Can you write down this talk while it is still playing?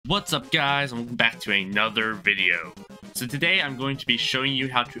What's up guys, and welcome back to another video. So today I'm going to be showing you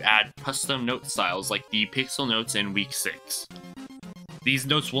how to add custom note styles like the pixel notes in week 6. These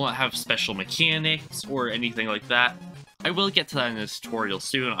notes will not have special mechanics or anything like that. I will get to that in this tutorial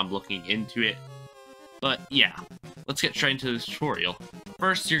soon, I'm looking into it. But yeah, let's get straight into this tutorial.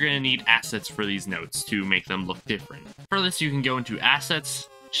 First, you're going to need assets for these notes to make them look different. For this, you can go into Assets,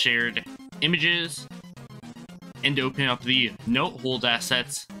 Shared, Images, and open up the Note Hold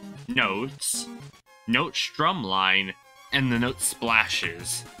Assets, Notes, Note Strumline, and the Note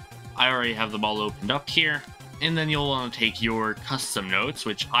Splashes. I already have them all opened up here. And then you'll want to take your custom notes,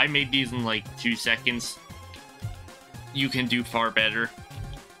 which I made these in like 2 seconds. You can do far better.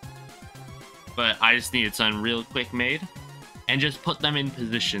 But I just needed some real quick made. And just put them in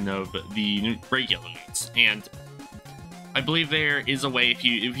position of the regular notes. And I believe there is a way if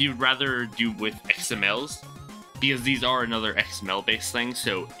you'd rather do with XMLs, because these are another XML based thing,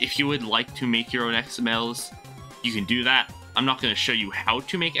 so if you would like to make your own XMLs, you can do that. I'm not going to show you how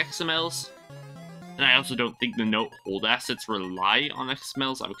to make XMLs, and I also don't think the note hold assets rely on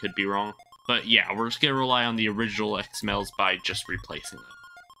XMLs, I could be wrong. But yeah, we're just going to rely on the original XMLs by just replacing them.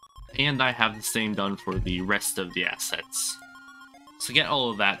 And I have the same done for the rest of the assets. So get all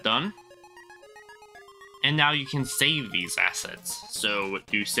of that done. And now you can save these assets. So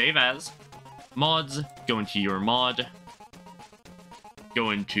do save as, mods, go into your mod, go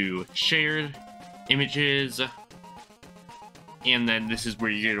into shared, images, and then this is where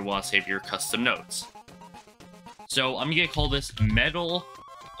you're going to want to save your custom notes. So I'm going to call this metal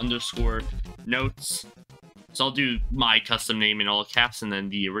underscore notes. So I'll do my custom name in all caps and then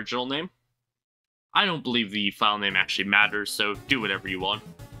the original name. I don't believe the file name actually matters, so do whatever you want.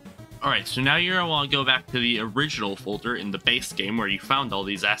 Alright, so now you're going to want to go back to the original folder in the base game where you found all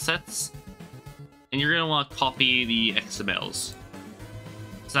these assets. And you're going to want to copy the XMLs.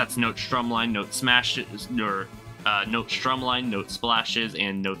 So that's Note Strumline, Note Smashes, or Note Strumline, Note Splashes,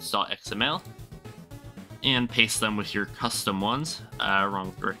 and Notes.xml. And paste them with your custom ones.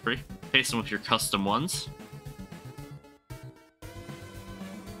 Wrong directory. Paste them with your custom ones.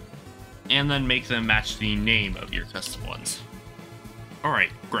 And then make them match the name of your custom ones.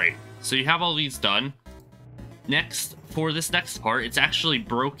 Alright, great. So you have all these done. Next, for this next part, it's actually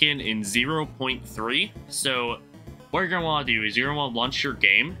broken in 0.3. So what you're going to want to do is you're going to want to launch your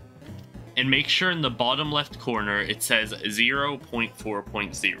game and make sure in the bottom left corner it says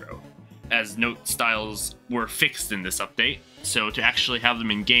 0.4.0, as note styles were fixed in this update. So to actually have them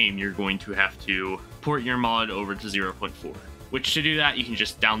in game, you're going to have to port your mod over to 0.4. Which to do that, you can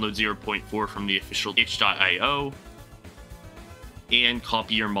just download 0.4 from the official itch.io and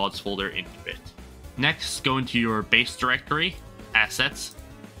copy your mods folder into it. Next, go into your base directory, assets,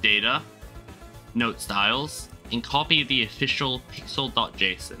 data, note styles, and copy the official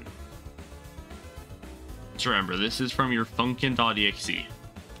pixel.json. So remember, this is from your funkin.exe.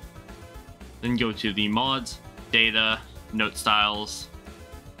 Then go to the mods, data, note styles,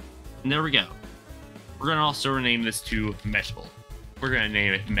 and there we go. We're going to also rename this to metal. We're going to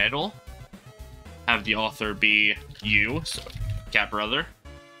name it metal, have the author be you, so cat brother.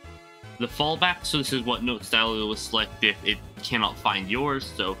 The fallback, so this is what note style it will select if it cannot find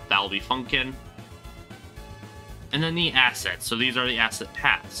yours, so that'll be Funkin. And then the assets, so these are the asset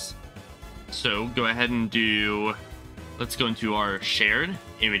paths. So go ahead and let's go into our shared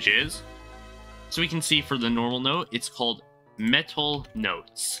images. So we can see for the normal note, it's called metal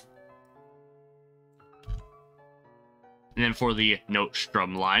notes. And then for the note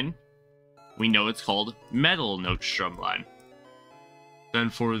strumline, we know it's called metal note strumline. Then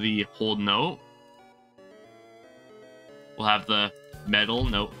for the hold note, we'll have the metal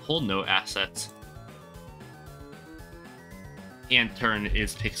note hold note assets. And turn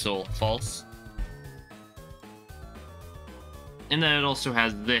is pixel false. And then it also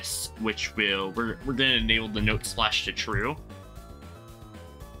has this, which we're going to enable the note splash to true.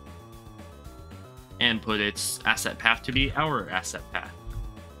 And put its asset path to be our asset path.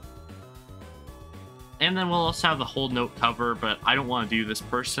 And then we'll also have the hold note cover, but I don't want to do this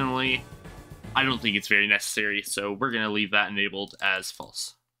personally. I don't think it's very necessary, so we're going to leave that enabled as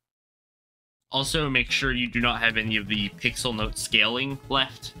false. Also, make sure you do not have any of the pixel note scaling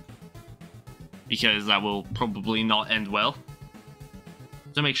left, because that will probably not end well.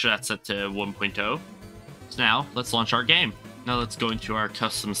 So make sure that's set to 1.0. So now, let's launch our game. Now let's go into our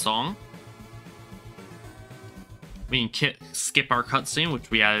custom song. We can skip our cutscene, which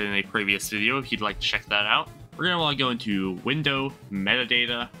we added in a previous video if you'd like to check that out. We're going to want to go into Window,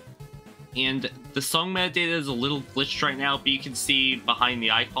 Metadata, and the song metadata is a little glitched right now, but you can see behind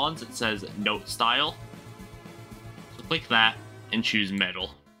the icons it says Note Style. So click that and choose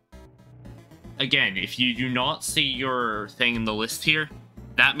Metal. Again, if you do not see your thing in the list here,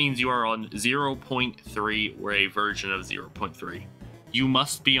 that means you are on 0.3 or a version of 0.3. You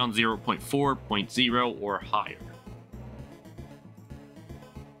must be on 0.4.0 or higher.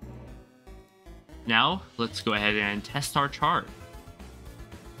 Now, let's go ahead and test our chart.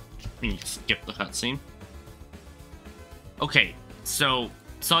 Let me skip the cutscene. Okay, so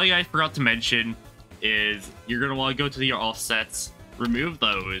something I forgot to mention is you're going to want to go to your offsets, remove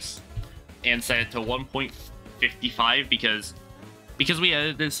those, and set it to 1.55 because we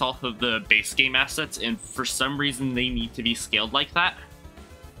edited this off of the base game assets, and for some reason they need to be scaled like that.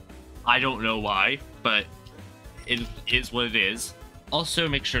 I don't know why, but it is what it is. Also,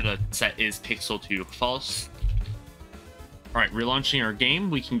 make sure the set is pixel to false. Alright, relaunching our game,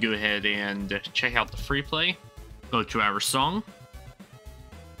 we can go ahead and check out the free play. Go to our song.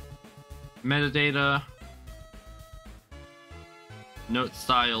 Metadata. Note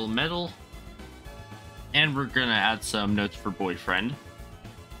style metal. And we're gonna add some notes for boyfriend.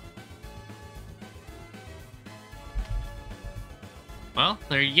 Well,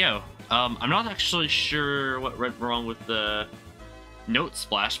 there you go. I'm not actually sure what went wrong with the note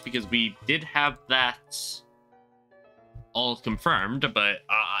splash because we did have that all confirmed, but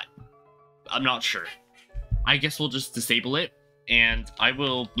I'm not sure. I guess we'll just disable it, and I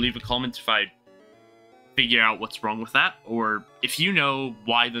will leave a comment if I figure out what's wrong with that, or if you know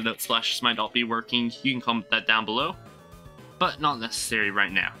why the note splashes might not be working, you can comment that down below, but not necessary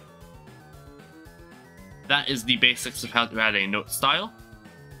right now. That is the basics of how to add a note style.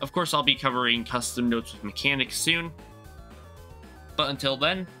 Of course, I'll be covering custom notes with mechanics soon, but until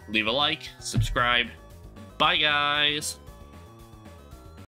then, leave a like, subscribe, bye guys!